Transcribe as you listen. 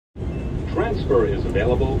Transfer is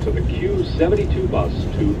available to the Q72 bus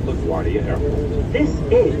to LaGuardia Airport. This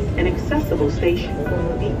is an accessible station.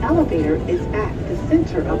 The elevator is at the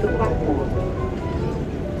center of the platform.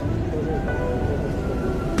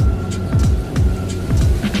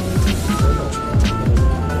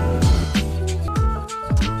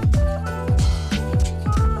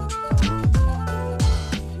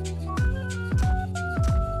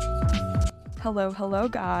 Hello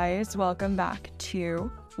guys, welcome back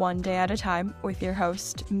to One Day at a Time with your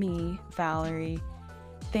host, me, Valerie.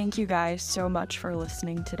 Thank you guys so much for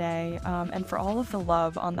listening today, and for all of the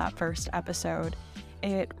love on that first episode.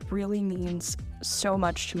 It really means so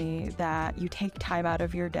much to me that you take time out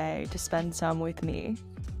of your day to spend some with me.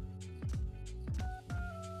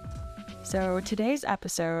 So today's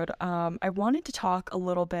episode, I wanted to talk a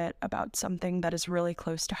little bit about something that is really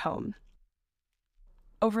close to home.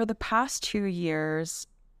 Over the past 2 years,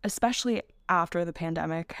 especially after the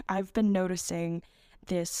pandemic, I've been noticing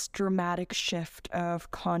this dramatic shift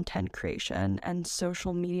of content creation and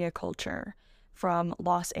social media culture from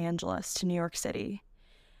Los Angeles to New York City.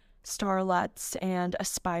 Starlets and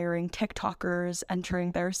aspiring TikTokers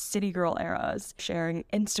entering their city girl eras, sharing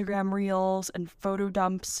Instagram reels and photo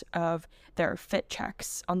dumps of their fit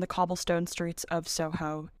checks on the cobblestone streets of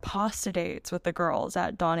Soho, pasta dates with the girls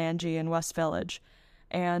at Don Angie in West Village,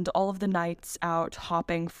 and all of the nights out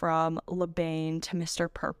hopping from LeBain to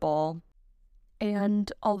Mr. Purple.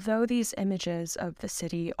 And although these images of the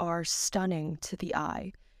city are stunning to the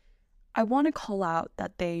eye, I want to call out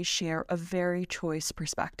that they share a very choice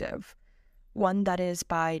perspective, one that is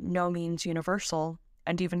by no means universal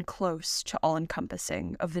and even close to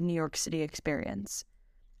all-encompassing of the New York City experience.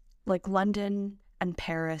 Like London and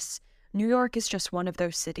Paris, New York is just one of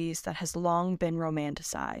those cities that has long been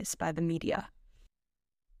romanticized by the media.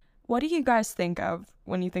 What do you guys think of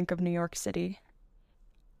when you think of New York City?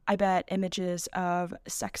 I bet images of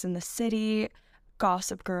Sex and the City,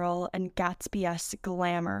 Gossip Girl, and Gatsby-esque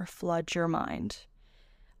glamour flood your mind.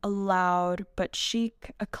 A loud but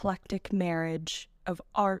chic, eclectic marriage of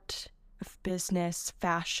art, of business,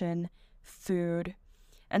 fashion, food,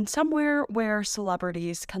 and somewhere where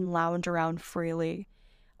celebrities can lounge around freely,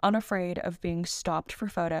 unafraid of being stopped for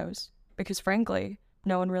photos, because frankly,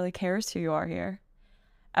 no one really cares who you are here.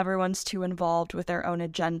 Everyone's too involved with their own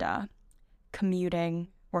agenda, commuting,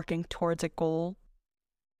 working towards a goal.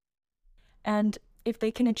 And if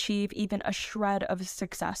they can achieve even a shred of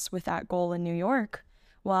success with that goal in New York,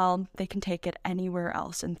 well, they can take it anywhere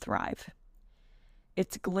else and thrive.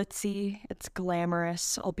 It's glitzy, it's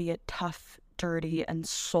glamorous, albeit tough, dirty, and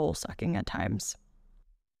soul-sucking at times.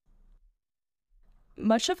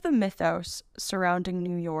 Much of the mythos surrounding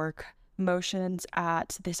New York motions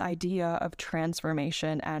at this idea of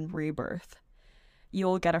transformation and rebirth.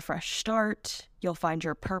 You'll get a fresh start, you'll find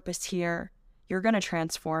your purpose here, you're going to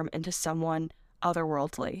transform into someone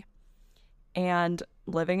otherworldly. And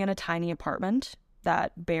living in a tiny apartment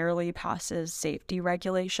that barely passes safety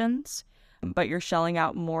regulations, but you're shelling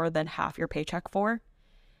out more than half your paycheck for,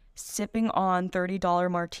 sipping on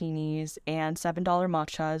 $30 martinis and $7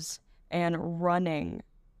 matchas, and running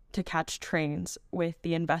to catch trains with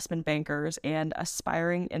the investment bankers and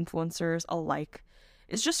aspiring influencers alike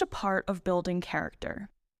is just a part of building character.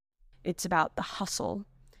 It's about the hustle,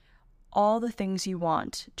 all the things you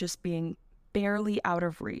want just being barely out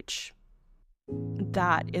of reach.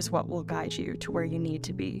 That is what will guide you to where you need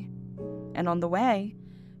to be. And on the way,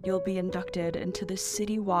 you'll be inducted into the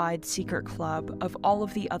citywide secret club of all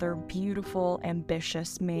of the other beautiful,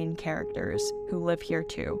 ambitious main characters who live here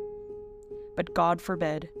too. But God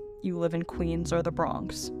forbid you live in Queens or the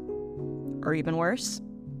Bronx. Or even worse,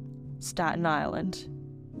 Staten Island.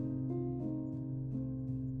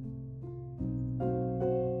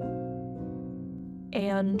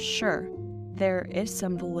 And sure, there is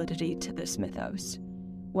some validity to this mythos.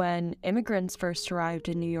 When immigrants first arrived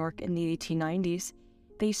in New York in the 1890s,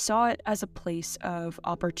 they saw it as a place of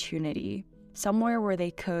opportunity, somewhere where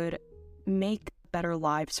they could make better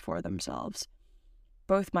lives for themselves.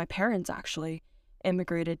 Both my parents actually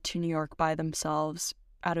immigrated to New York by themselves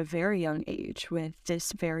at a very young age with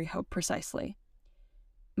this very hope precisely.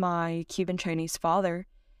 My Cuban Chinese father,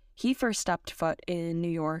 he first stepped foot in New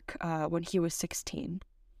York when he was 16.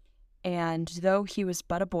 And though he was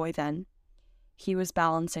but a boy then, he was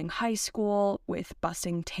balancing high school with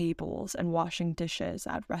bussing tables and washing dishes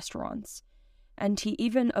at restaurants. And he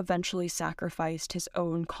even eventually sacrificed his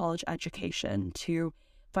own college education to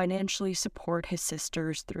financially support his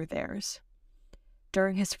sisters through theirs.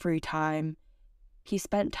 During his free time, he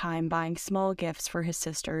spent time buying small gifts for his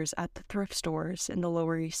sisters at the thrift stores in the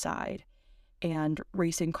Lower East Side and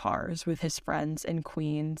racing cars with his friends in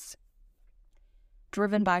Queens.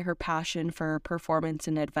 Driven by her passion for performance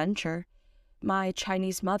and adventure, my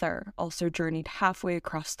Chinese mother also journeyed halfway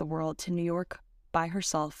across the world to New York by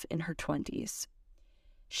herself in her 20s.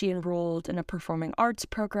 She enrolled in a performing arts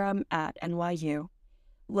program at NYU,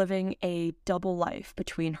 living a double life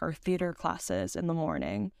between her theater classes in the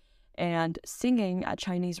morning and singing at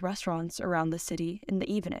Chinese restaurants around the city in the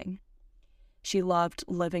evening. She loved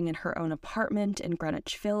living in her own apartment in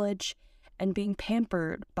Greenwich Village and being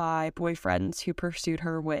pampered by boyfriends who pursued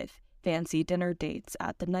her with fancy dinner dates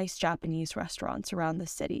at the nice Japanese restaurants around the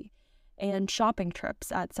city and shopping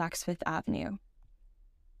trips at Saks Fifth Avenue.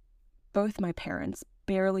 Both my parents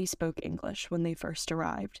barely spoke English when they first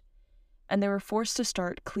arrived, and they were forced to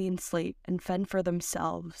start clean slate and fend for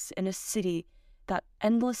themselves in a city that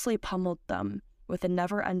endlessly pummeled them with a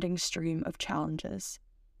never-ending stream of challenges.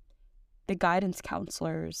 The guidance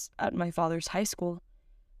counselors at my father's high school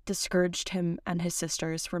discouraged him and his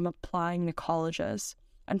sisters from applying to colleges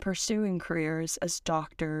and pursuing careers as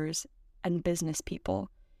doctors and business people,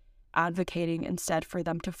 advocating instead for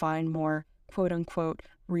them to find more quote-unquote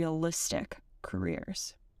realistic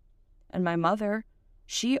careers. And my mother,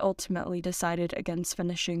 she ultimately decided against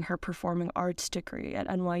finishing her performing arts degree at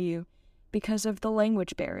NYU because of the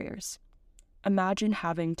language barriers. Imagine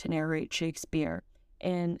having to narrate Shakespeare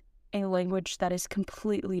in a language that is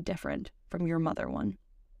completely different from your mother one.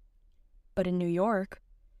 But in New York,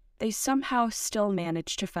 they somehow still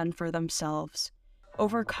managed to fend for themselves,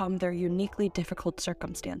 overcome their uniquely difficult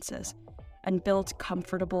circumstances, and build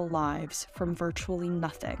comfortable lives from virtually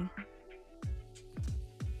nothing.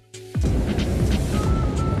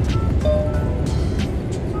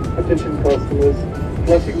 Attention customers,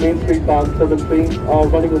 Flushing Main Street bound Southern trains are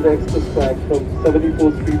running on the express track from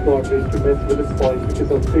 74th Street Broadway to West Village Point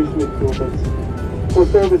because of station improvements. For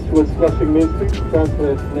service towards Flushing Main Street,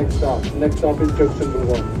 transfer at next stop. Next stop is Jefferson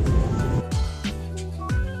Boulevard.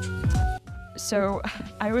 So,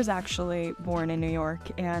 I was actually born in New York,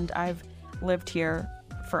 and I've lived here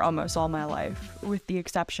for almost all my life, with the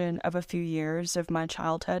exception of a few years of my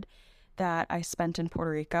childhood that I spent in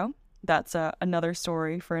Puerto Rico. That's another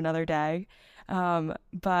story for another day.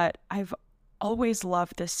 But I've always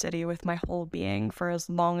loved this city with my whole being for as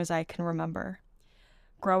long as I can remember.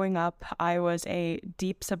 Growing up, I was a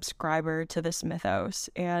deep subscriber to this mythos,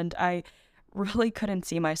 and I really couldn't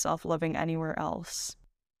see myself living anywhere else.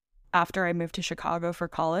 After I moved to Chicago for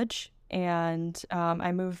college, and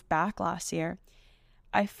I moved back last year,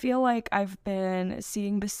 I feel like I've been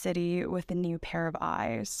seeing the city with a new pair of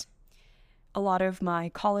eyes. A lot of my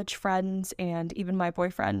college friends and even my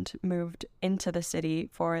boyfriend moved into the city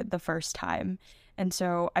for the first time. And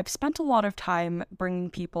so I've spent a lot of time bringing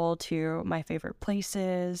people to my favorite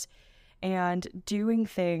places and doing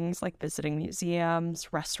things like visiting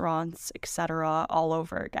museums, restaurants, etc. all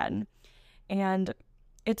over again. And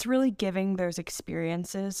it's really giving those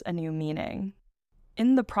experiences a new meaning.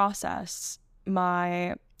 In the process,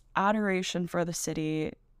 my adoration for the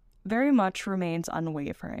city very much remains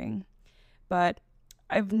unwavering. But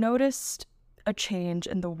I've noticed a change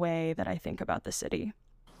in the way that I think about the city.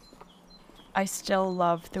 I still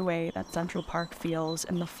love the way that Central Park feels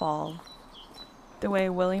in the fall, the way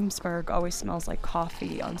Williamsburg always smells like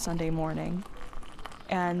coffee on Sunday morning,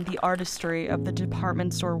 and the artistry of the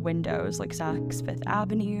department store windows like Saks Fifth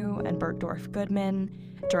Avenue and Bergdorf Goodman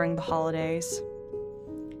during the holidays.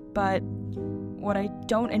 But what I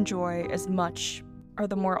don't enjoy as much are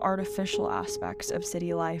the more artificial aspects of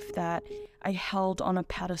city life that I held on a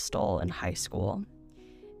pedestal in high school.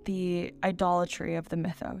 The idolatry of the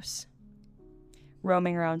mythos.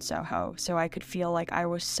 Roaming around Soho so I could feel like I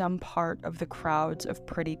was some part of the crowds of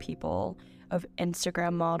pretty people, of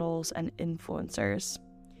Instagram models and influencers.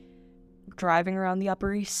 Driving around the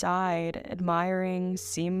Upper East Side, admiring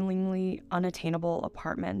seemingly unattainable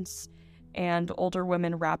apartments, and older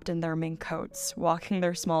women wrapped in their mink coats, walking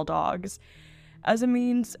their small dogs, as a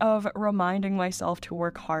means of reminding myself to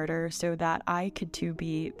work harder so that I could too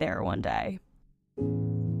be there one day.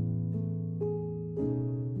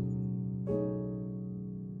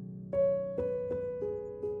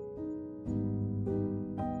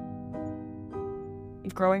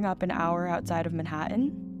 Growing up an hour outside of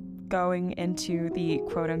Manhattan, going into the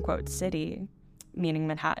quote-unquote city, meaning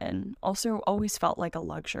Manhattan, also always felt like a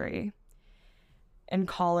luxury. In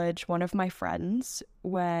college, one of my friends,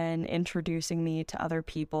 when introducing me to other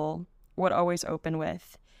people, would always open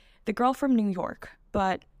with, "The girl from New York,"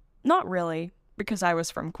 but not really, because I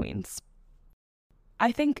was from Queens.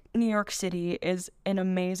 I think New York City is an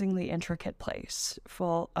amazingly intricate place,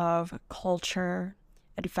 full of culture,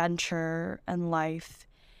 adventure, and life,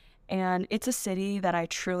 and it's a city that I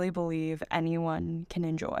truly believe anyone can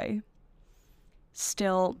enjoy.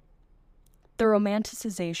 Still, the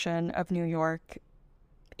romanticization of New York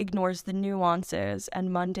ignores the nuances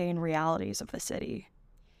and mundane realities of the city.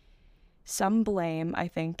 Some blame, I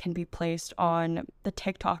think, can be placed on the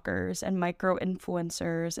TikTokers and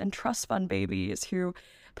micro-influencers and trust fund babies who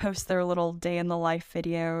post their little day-in-the-life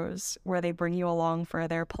videos where they bring you along for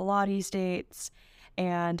their Pilates dates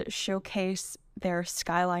and showcase their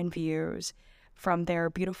skyline views from their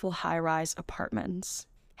beautiful high-rise apartments.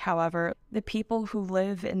 However, the people who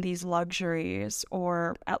live in these luxuries,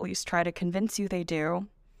 or at least try to convince you they do,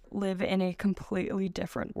 live in a completely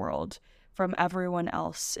different world from everyone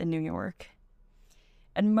else in New York.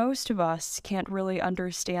 And most of us can't really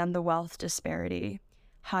understand the wealth disparity,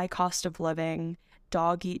 high cost of living,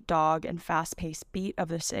 dog-eat-dog, and fast-paced beat of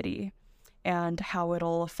the city, and how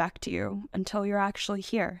it'll affect you until you're actually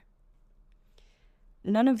here.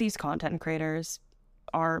 None of these content creators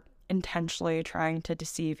are intentionally trying to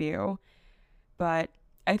deceive you, but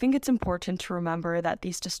I think it's important to remember that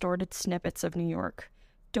these distorted snippets of New York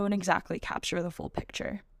don't exactly capture the full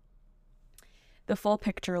picture. The full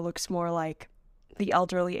picture looks more like the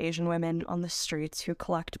elderly Asian women on the streets who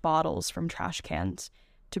collect bottles from trash cans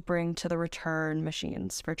to bring to the return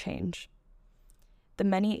machines for change. The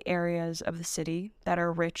many areas of the city that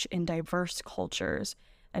are rich in diverse cultures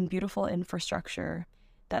and beautiful infrastructure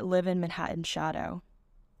that live in Manhattan's shadow.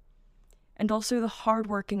 And also the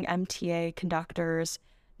hardworking MTA conductors,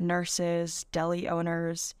 nurses, deli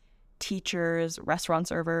owners, teachers, restaurant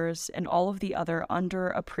servers, and all of the other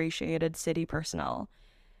underappreciated city personnel,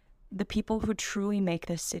 the people who truly make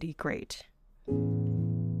this city great.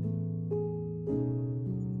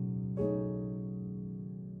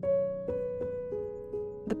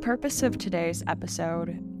 The purpose of today's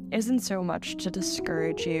episode isn't so much to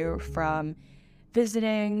discourage you from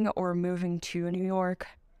visiting or moving to New York,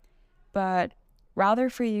 but rather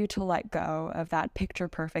for you to let go of that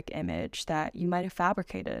picture-perfect image that you might have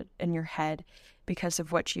fabricated in your head because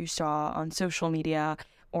of what you saw on social media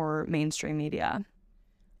or mainstream media.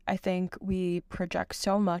 I think we project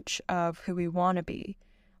so much of who we want to be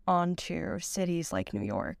onto cities like New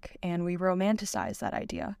York, and we romanticize that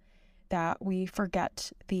idea that we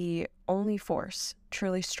forget the only force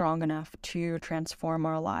truly strong enough to transform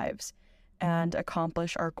our lives and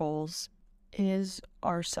accomplish our goals is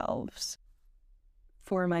ourselves.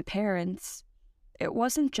 For my parents, it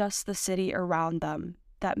wasn't just the city around them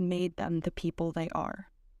that made them the people they are.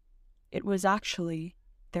 It was actually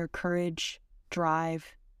their courage,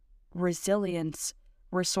 drive, resilience,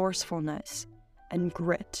 resourcefulness, and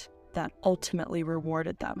grit that ultimately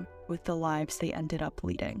rewarded them with the lives they ended up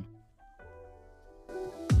leading.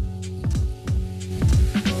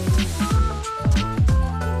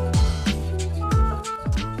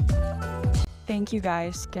 Thank you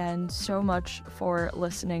guys again so much for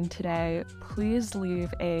listening today. Please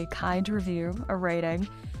leave a kind review, a rating,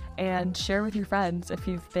 and share with your friends if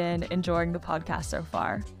you've been enjoying the podcast so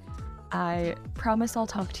far. I promise I'll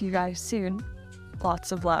talk to you guys soon.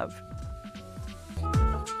 Lots of love.